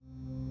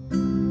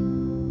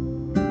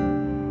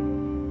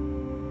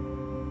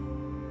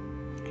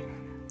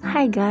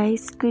Hi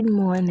guys, good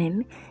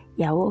morning.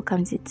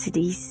 Welcome to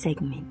today's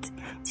segment.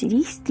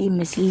 Today's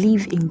theme is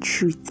live in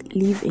truth.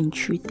 Live in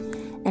truth.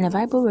 And the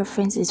Bible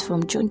reference is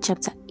from John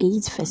chapter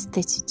 8 verse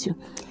 32.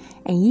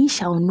 And ye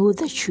shall know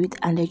the truth,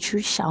 and the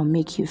truth shall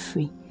make you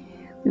free.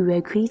 We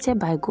were created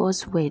by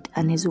God's word,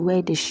 and his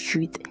word is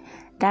truth.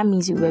 That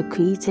means we were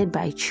created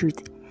by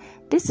truth.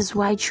 This is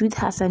why truth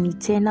has an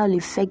eternal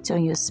effect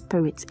on your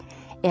spirit.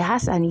 It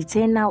has an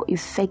eternal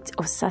effect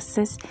of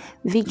success,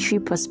 victory,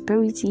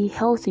 prosperity,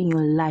 health in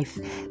your life,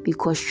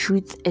 because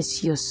truth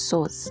is your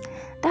source.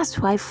 That's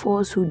why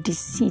falsehood,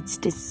 deceit,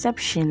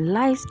 deception,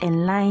 lies,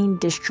 and lying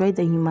destroy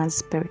the human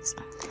spirit.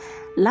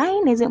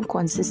 Lying isn't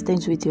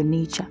consistent with your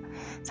nature.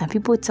 Some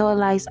people tell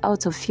lies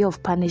out of fear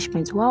of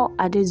punishment, while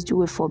others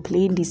do it for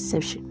plain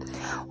deception.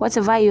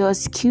 Whatever your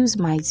excuse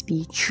might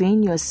be,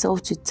 train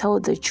yourself to tell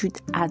the truth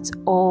at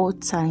all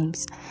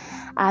times.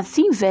 Our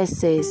theme verse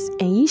says,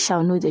 and ye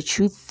shall know the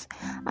truth,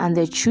 and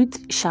the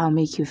truth shall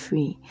make you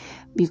free.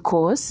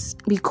 Because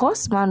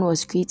man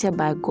was created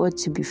by God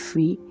to be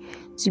free,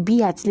 to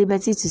be at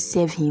liberty to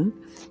serve him,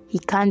 he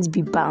can't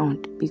be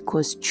bound,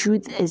 because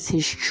truth is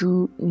his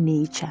true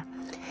nature.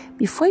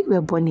 Before you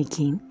were born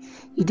again,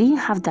 you didn't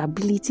have the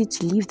ability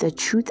to live the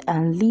truth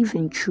and live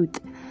in truth,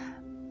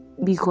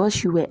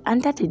 because you were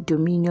under the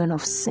dominion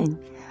of sin.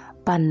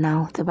 But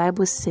now the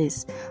Bible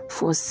says,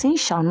 for sin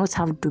shall not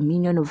have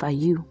dominion over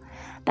you.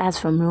 That's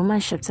from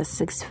Romans chapter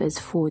 6 verse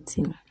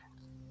 14.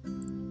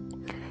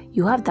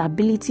 You have the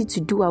ability to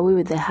do away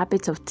with the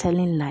habit of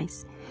telling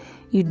lies.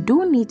 You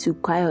don't need to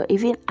cry or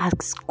even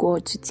ask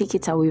God to take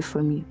it away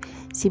from you.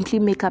 Simply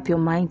make up your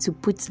mind to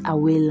put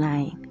away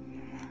lying.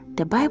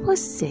 The Bible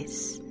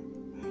says,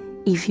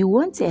 if you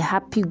want a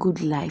happy,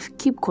 good life,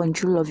 keep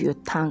control of your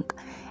tongue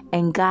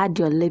and guard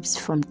your lips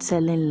from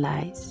telling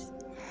lies.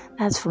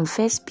 That's from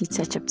 1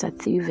 Peter chapter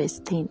 3 verse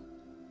 10.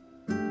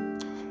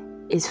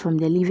 It's from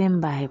the Living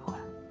Bible.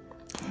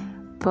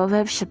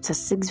 Proverbs chapter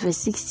 6 verse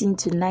 16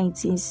 to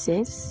 19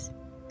 says,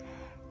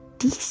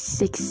 these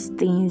 6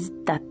 things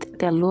that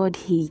the Lord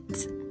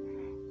hates,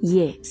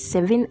 yea,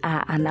 7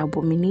 are an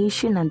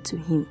abomination unto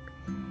him.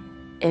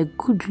 A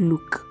proud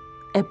look,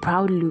 a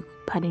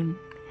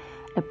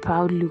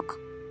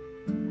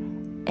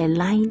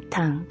lying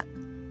tongue,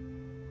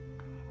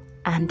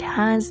 and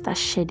hands that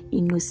shed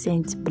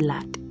innocent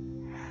blood,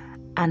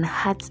 and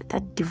heart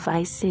that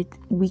deviseth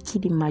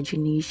wicked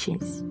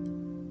imaginations,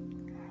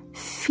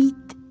 feet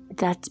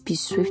that be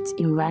swift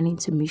in running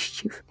to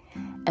mischief,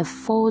 a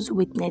false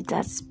witness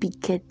that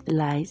speaketh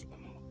lies,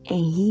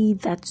 and he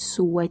that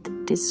soweth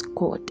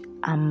discord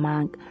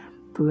among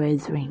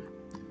brethren.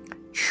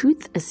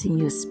 Truth is in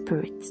your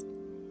spirit.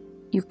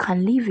 You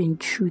can live in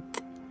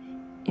truth.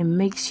 It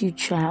makes you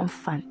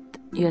triumphant.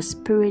 Your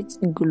spirit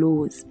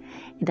glows.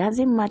 It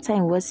doesn't matter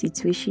in what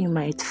situation you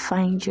might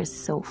find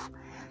yourself.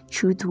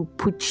 Truth will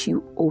put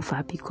you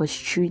over, because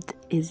truth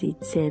is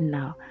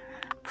eternal.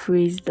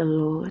 Praise the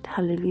Lord.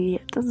 Hallelujah.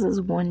 This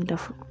is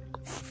wonderful.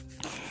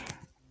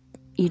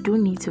 You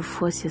don't need to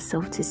force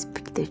yourself to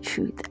speak the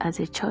truth. As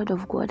a child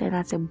of God and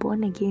as a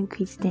born-again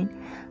Christian,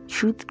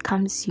 truth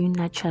comes to you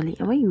naturally.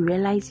 And when you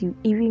realize you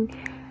even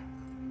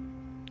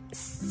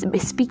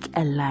speak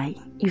a lie,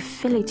 you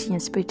feel it in your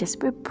spirit. The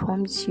spirit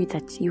prompts you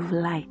that you've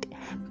lied,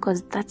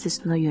 because that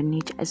is not your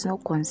nature. It's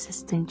not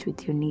consistent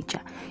with your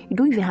nature. You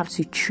don't even have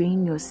to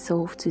train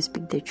yourself to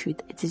speak the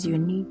truth. It is your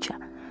nature.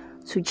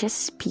 So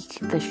just speak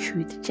the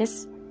truth.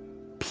 Just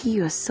be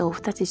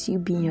yourself. That is you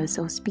being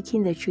yourself.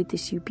 Speaking the truth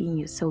is you being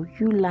yourself.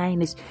 You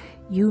lying is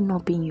you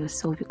not being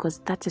yourself, because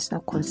that is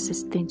not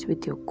consistent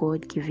with your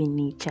God-given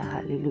nature.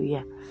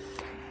 Hallelujah.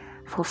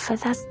 For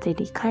further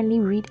study,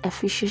 kindly read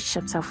Ephesians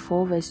chapter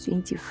 4 verse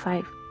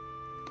 25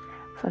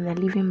 from the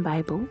Living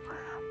Bible,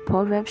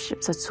 Proverbs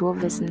chapter 12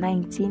 verse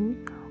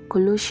 19,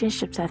 Colossians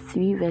chapter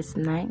 3 verse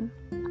 9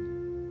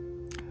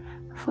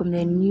 from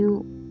the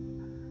New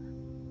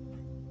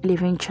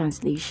Living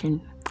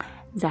Translation,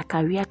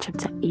 Zechariah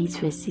chapter 8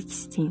 verse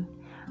 16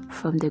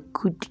 from the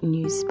Good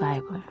News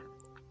Bible.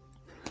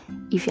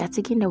 If you are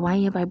taking the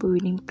 1-year Bible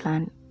reading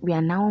plan, we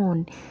are now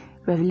on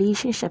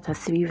Revelation chapter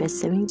 3 verse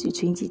 7 to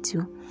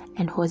 22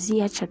 and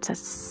Hosea chapter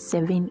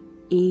 7,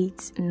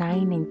 8,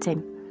 9 and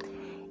 10.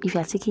 If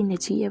you are taking the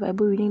 2-year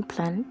Bible reading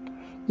plan,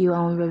 you are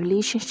on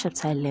Revelation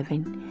chapter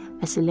 11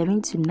 verse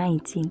 11 to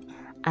 19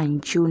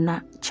 and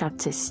Jonah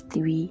chapters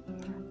 3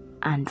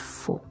 and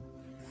 4.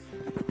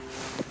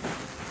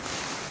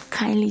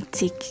 Kindly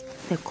take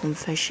the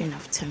confession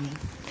after me.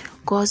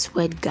 God's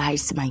word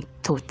guides my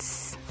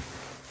thoughts,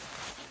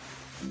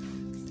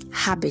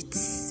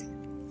 habits,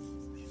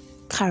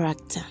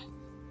 character,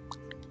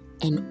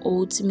 and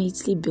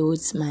ultimately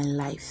builds my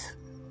life.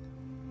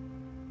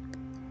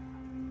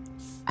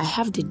 I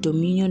have the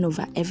dominion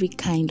over every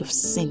kind of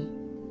sin.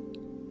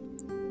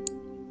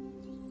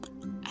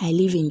 I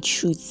live in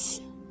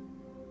truth,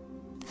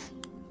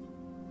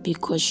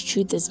 because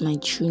truth is my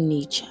true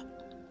nature.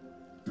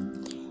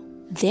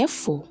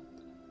 Therefore,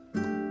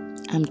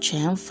 I'm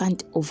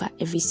triumphant over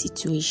every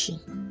situation,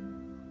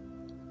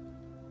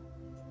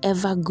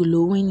 ever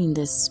glowing in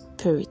the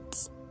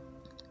spirit,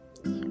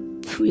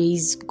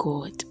 Praise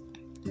God.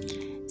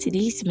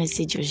 Today's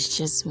message was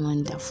just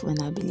wonderful,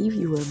 and I believe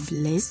you were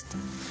blessed.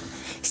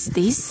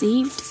 Stay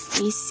saved,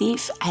 stay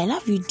safe. I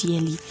love you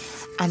dearly,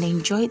 and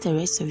enjoy the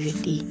rest of your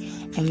day.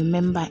 And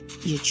remember,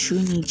 your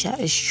true nature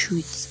is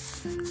truth.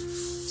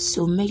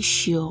 So make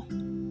sure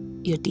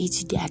your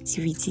day-to-day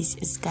activities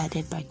is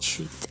guided by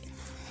truth.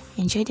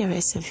 Enjoy the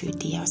rest of your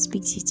day. I'll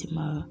speak to you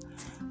tomorrow.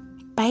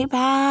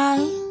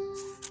 Bye-bye.